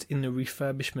difference in the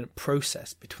refurbishment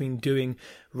process between doing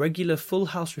regular full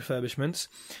house refurbishments,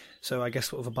 so I guess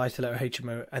sort of a buy-to-let or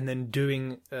HMO, and then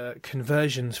doing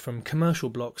conversions from commercial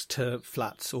blocks to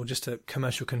flats or just a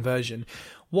commercial conversion?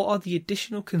 What are the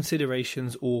additional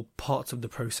considerations or parts of the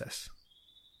process?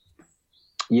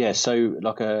 Yeah, so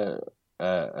like a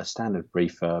standard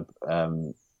refurb,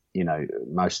 you know,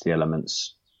 most of the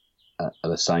elements are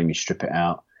the same. You strip it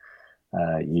out.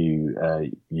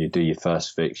 You do your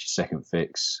first fix, your second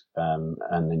fix,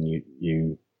 and then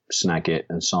you snag it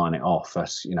and sign it off.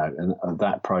 That's, you know, and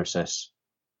that process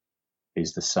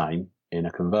is the same in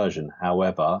a conversion.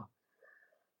 However,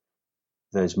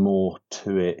 there's more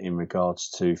to it in regards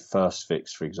to first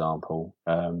fix, for example.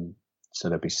 So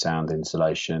there'll be sound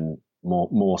insulation,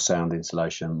 more sound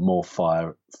insulation, more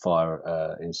fire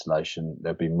insulation.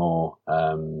 There'll be more.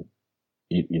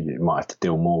 You might have to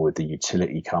deal more with the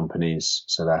utility companies,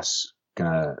 so that's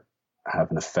going to have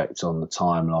an effect on the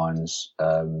timelines.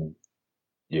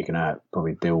 You're going to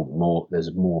probably deal more.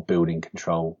 There's more building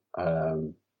control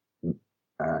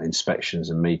inspections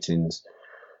and meetings.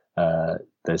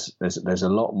 There's a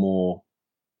lot more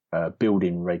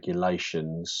building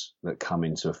regulations that come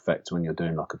into effect when you're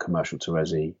doing like a commercial to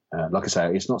resi. Like I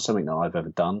say, it's not something that I've ever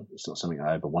done. It's not something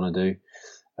I ever want to do.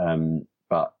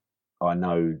 But I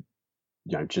know,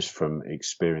 you know, just from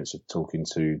experience of talking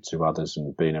to others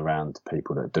and being around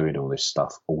people that are doing all this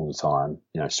stuff all the time,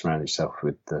 you know, surround yourself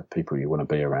with the people you want to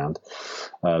be around.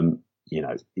 You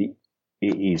know, it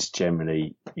is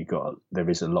generally, there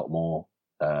is a lot more,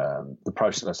 the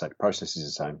process is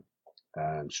the same.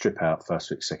 Strip out, first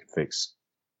fix, second fix,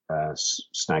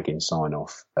 snagging, sign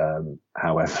off.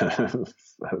 However,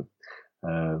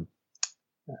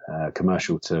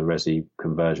 commercial to resi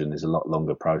conversion is a lot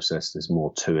longer process. There's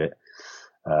more to it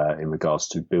in regards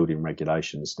to building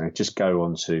regulations. Now, just go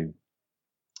on to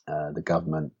the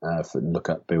government and look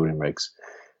at building regs.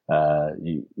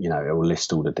 You know, it will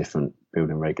list all the different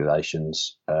building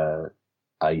regulations,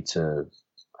 A to,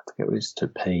 I forget what it is, to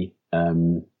P,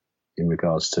 in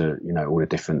regards to, you know, all the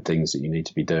different things that you need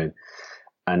to be doing.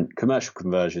 And commercial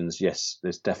conversions, yes,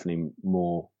 there's definitely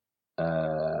more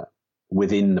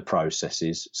within the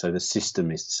processes. So the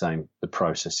system is the same. The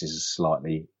processes are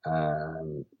slightly,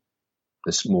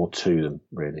 there's more to them,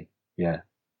 really. Yeah.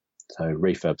 So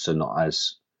refurbs are not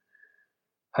as,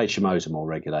 HMOs are more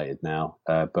regulated now,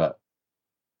 but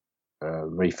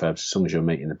refurbs, as long as you're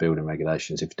meeting the building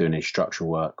regulations, if you're doing any structural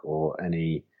work or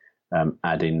any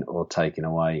adding or taking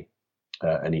away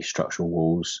any structural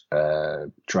walls,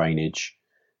 drainage,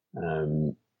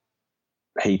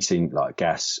 heating like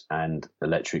gas and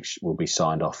electrics will be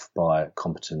signed off by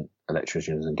competent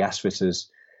electricians and gas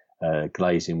fitters.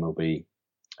 Glazing will be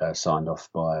signed off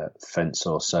by fence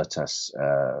or Certas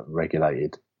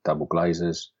regulated double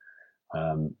glazers.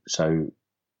 So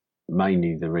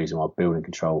mainly the reason why building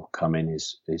control come in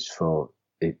is for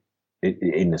it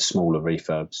in the smaller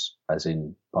refurbs, as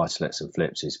in buy-to-lets and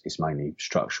flips, is mainly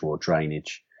structural or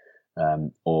drainage,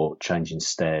 or changing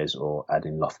stairs or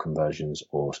adding loft conversions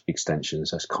or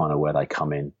extensions. That's kind of where they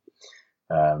come in.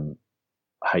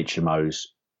 HMOs,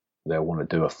 they'll want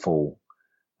to do a full,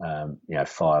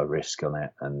 fire risk on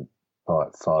it, and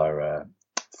fire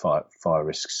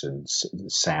risks and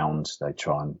sound. They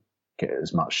try and get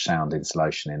as much sound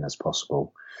insulation in as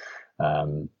possible.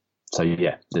 So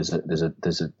yeah, there's a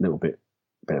little bit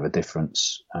of a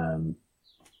difference.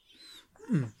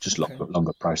 Just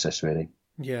longer process, really.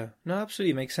 Yeah, no,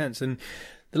 absolutely makes sense. And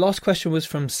the last question was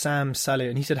from Sam Saleh,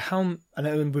 and he said, "How?"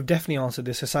 And we've definitely answered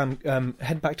this. So Sam,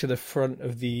 head back to the front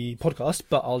of the podcast,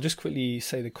 but I'll just quickly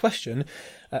say the question: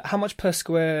 how much per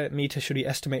square meter should we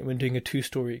estimate when doing a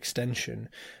 2-story extension?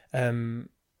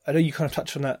 I know you kind of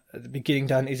touched on that at the beginning,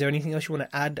 Dan. Is there anything else you want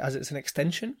to add as it's an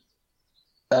extension?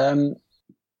 No,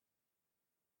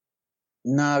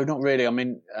 not really. I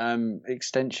mean,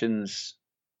 extensions.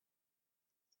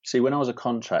 See, when I was a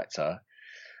contractor,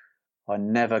 I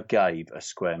never gave a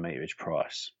square meterage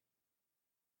price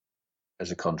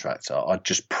as a contractor. I'd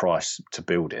just price to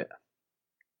build it.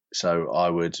 So I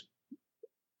would,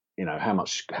 how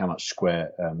much cubic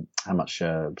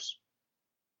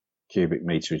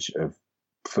meterage of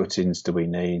footings do we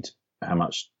need? How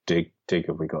much dig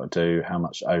have we got to do? How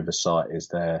much oversight is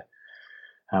there?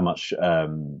 How much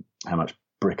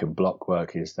brick and block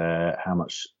work is there? How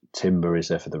much timber is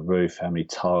there for the roof? How many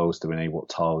tiles do we need? What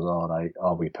tiles are they?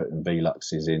 Are we putting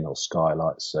Veluxes in, or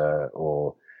skylights,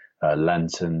 or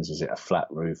lanterns? Is it a flat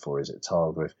roof or is it a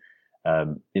tiled roof?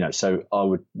 So I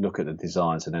would look at the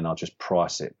designs and then I'll just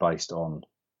price it based on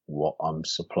what I'm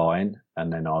supplying,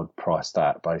 and then I'd price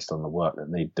that based on the work that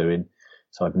need doing.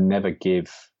 So I'd never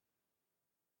give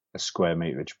a square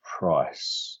meterage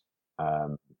price.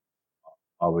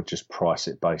 I would just price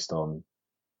it based on,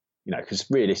 because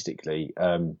realistically,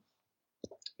 3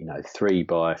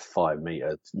 by 5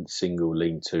 meter single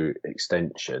lean-to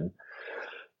extension,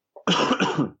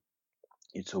 you're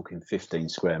talking 15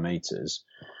 square meters.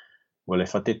 Well,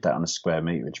 if I did that on a square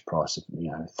meterage price of,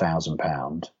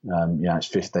 £1,000, it's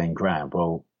 15 grand.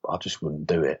 Well, I just wouldn't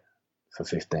do it for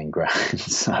 15 grand.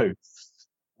 So,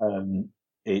 and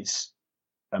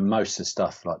most of the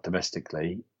stuff like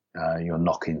domestically, you're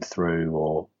knocking through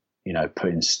or,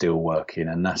 putting steel work in,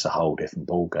 and that's a whole different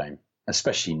ball game.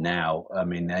 Especially now, I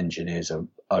mean, engineers are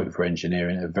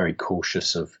over-engineering, are very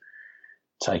cautious of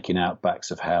taking out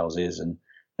backs of houses, and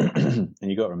and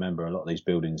you got to remember a lot of these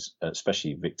buildings,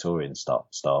 especially Victorian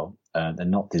style, they're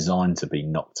not designed to be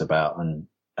knocked about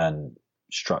and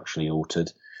structurally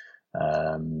altered,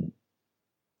 because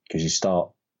you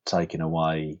start taking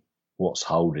away what's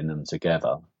holding them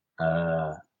together.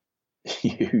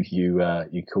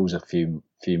 You cause a few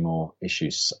more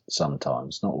issues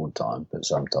sometimes, not all the time, but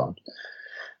sometimes.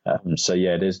 So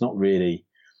yeah, there's not really.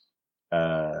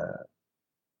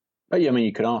 But yeah, I mean,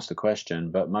 you could ask the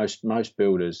question, but most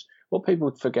builders, what people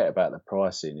forget about the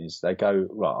pricing is they go,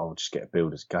 right, I'll just get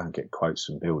builders, go and get quotes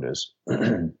from builders,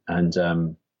 and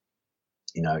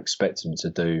expect them to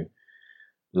do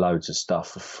loads of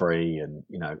stuff for free. And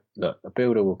look, a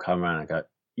builder will come around and go,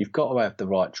 you've got to have the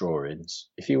right drawings.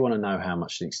 If you want to know how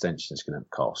much an extension is going to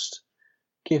cost,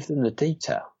 give them the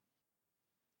detail.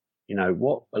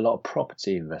 What a lot of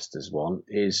property investors want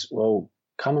is, well,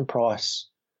 come and price.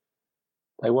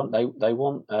 They want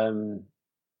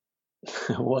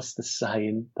what's the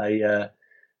saying? They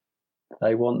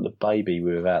want the baby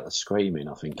without the screaming,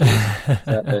 I think.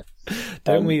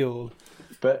 Don't we all?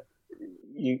 But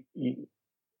you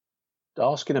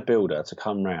asking a builder to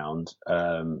come round,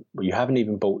 you haven't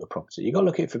even bought the property. You've got to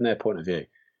look at it from their point of view.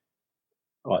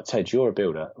 Right, Ted, you're a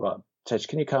builder. Right, Ted,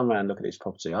 can you come around and look at this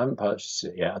property? I haven't purchased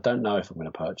it yet. I don't know if I'm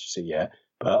going to purchase it yet,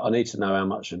 but I need to know how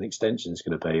much an extension is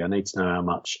going to be. I need to know how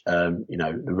much, the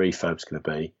refurb's going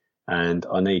to be. And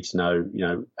I need to know,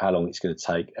 how long it's going to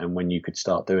take and when you could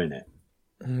start doing it.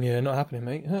 Yeah, not happening,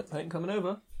 mate. I ain't coming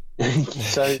over.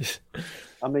 So,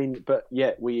 I mean, but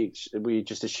yet we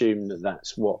just assume that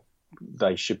that's what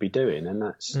they should be doing, and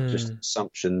that's just an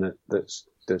assumption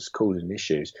that's causing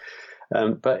issues.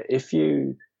 But if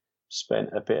you spent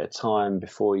a bit of time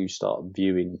before you start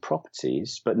viewing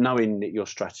properties, but knowing that your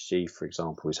strategy, for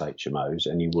example, is HMOs,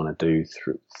 and you want to do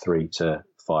 3 to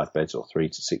 5 beds or 3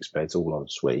 to 6 beds, all en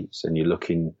suites, and you're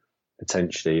looking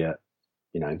potentially at,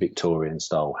 Victorian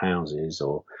style houses,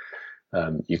 or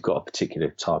you've got a particular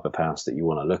type of house that you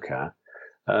want to look at,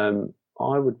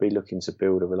 I would be looking to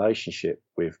build a relationship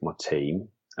with my team,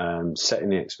 setting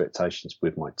the expectations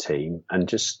with my team, and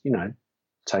just,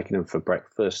 taking them for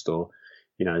breakfast or,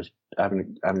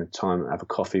 having a time, have a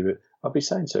coffee. But I'd be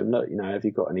saying to them, look, have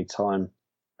you got any time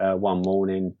one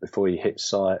morning before you hit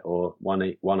site, or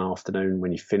one afternoon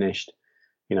when you're finished?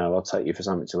 I'll take you for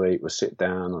something to eat. We'll sit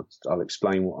down. I'll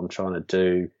explain what I'm trying to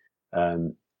do.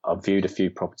 I've viewed a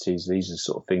few properties. These are the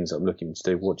sort of things I'm looking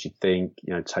to do. What do you think?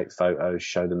 Take photos,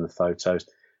 show them the photos,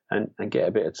 and get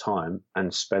a bit of time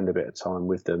and spend a bit of time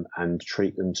with them and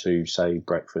treat them to, say,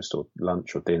 breakfast or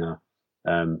lunch or dinner,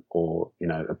 or,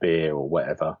 a beer or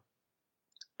whatever.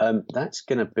 That's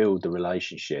going to build the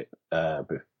relationship, and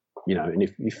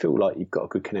if you feel like you've got a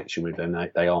good connection with them,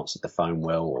 they answered the phone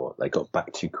well, or they got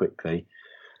back to you quickly,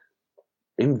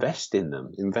 invest in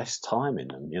them, invest time in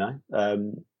them.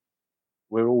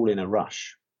 We're all in a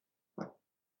rush.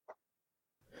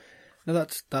 No,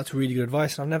 that's really good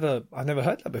advice. I've never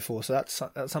heard that before. So that's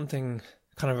something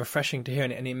kind of refreshing to hear,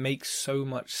 and it makes so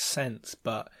much sense.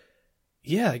 But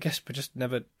yeah, I guess we're just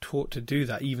never taught to do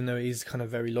that, even though it is kind of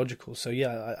very logical. So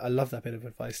yeah, I love that bit of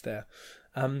advice there.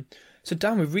 So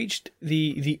Dan, we've reached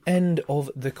the end of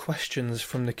the questions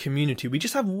from the community. We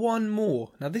just have one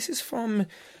more. Now this is from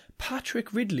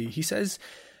Patrick Ridley. He says,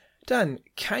 Dan,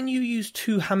 can you use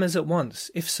 2 hammers at once?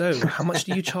 If so, how much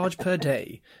do you charge per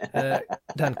day?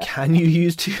 Dan, can you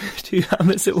use two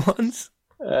hammers at once?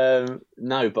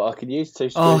 No, but I can use 2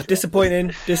 Oh,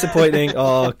 disappointing.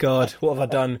 Oh God, what have I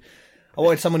done? I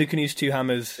wanted someone who can use 2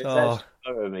 hammers. It was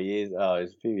a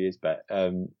few years back.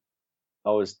 I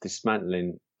was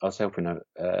helping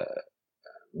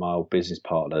my old business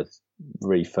partner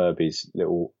refurb his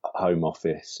little home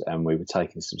office, and we were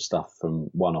taking some stuff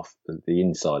from the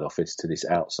inside office to this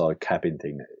outside cabin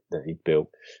thing that he'd built.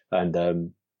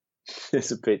 And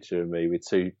there's a picture of me with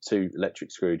two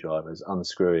electric screwdrivers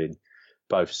unscrewing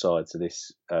both sides of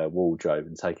this wardrobe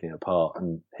and taking it apart.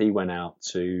 And he went out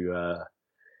to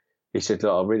he said,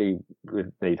 look, I really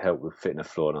need help with fitting a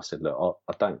floor. And I said, look,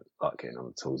 I don't like getting on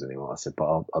the tools anymore. I said, but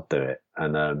I'll do it.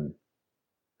 And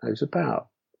it was about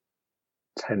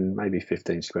 10, maybe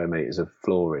 15 square meters of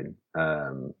flooring,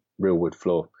 real wood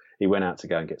floor. He went out to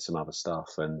go and get some other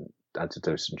stuff and had to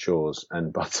do some chores.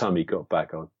 And by the time he got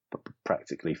back, I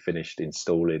practically finished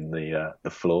installing the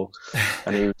floor.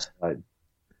 And he was like,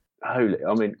 holy,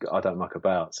 I mean, I don't muck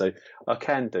about. So I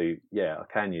can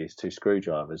use 2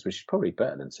 screwdrivers, which is probably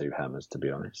better than 2 hammers, to be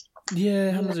honest.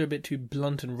 Yeah, hammers are a bit too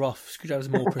blunt and rough. Screwdrivers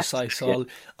are more precise. So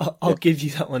I'll give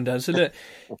you that one, Dan. So look,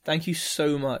 thank you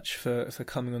so much for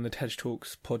coming on the TED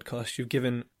Talks podcast. You've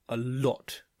given a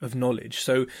lot of knowledge.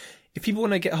 So if people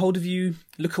want to get a hold of you,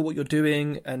 look at what you're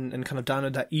doing and kind of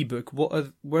download that ebook,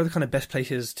 where are the kind of best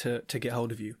places to get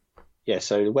hold of you? Yeah,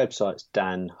 so the website's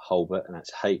Dan Hulbert, and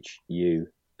that's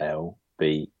HULBERT.com.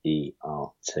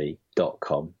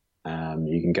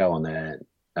 You can go on there,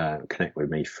 connect with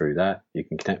me through that. You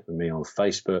can connect with me on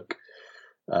Facebook.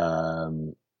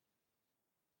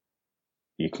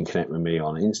 You can connect with me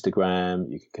on Instagram.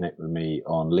 You can connect with me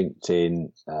on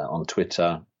LinkedIn, on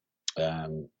Twitter.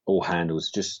 All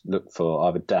handles. Just look for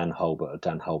either Dan Hulbert or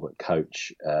Dan Hulbert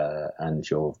Coach, and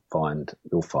you'll find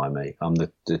me. I'm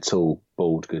the tall,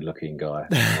 bald, good-looking guy.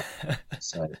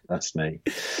 So that's me.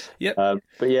 Yep.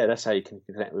 But yeah, that's how you can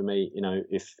connect with me.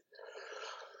 If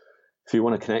you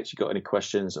want to connect, you've got any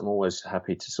questions, I'm always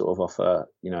happy to sort of offer,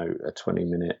 a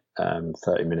 20-minute,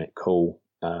 30-minute call,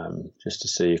 just to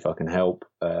see if I can help.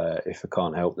 If I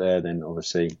can't help there, then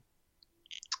obviously,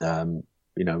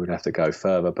 we'd have to go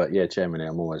further. But yeah, generally,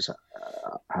 I'm always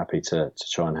happy to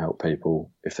try and help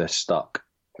people if they're stuck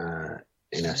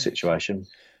in a situation.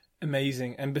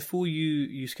 Amazing. And before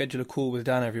you schedule a call with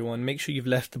Dan, everyone, make sure you've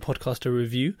left the podcast a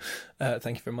review.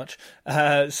 Thank you very much.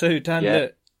 So Dan,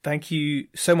 look, thank you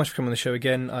so much for coming on the show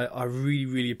again. I really,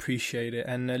 really appreciate it,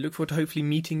 and look forward to hopefully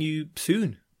meeting you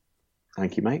soon.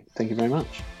 Thank you, mate. Thank you very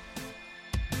much.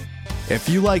 If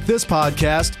you like this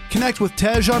podcast, connect with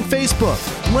Tej on Facebook,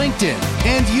 LinkedIn,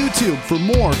 and YouTube for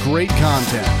more great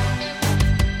content.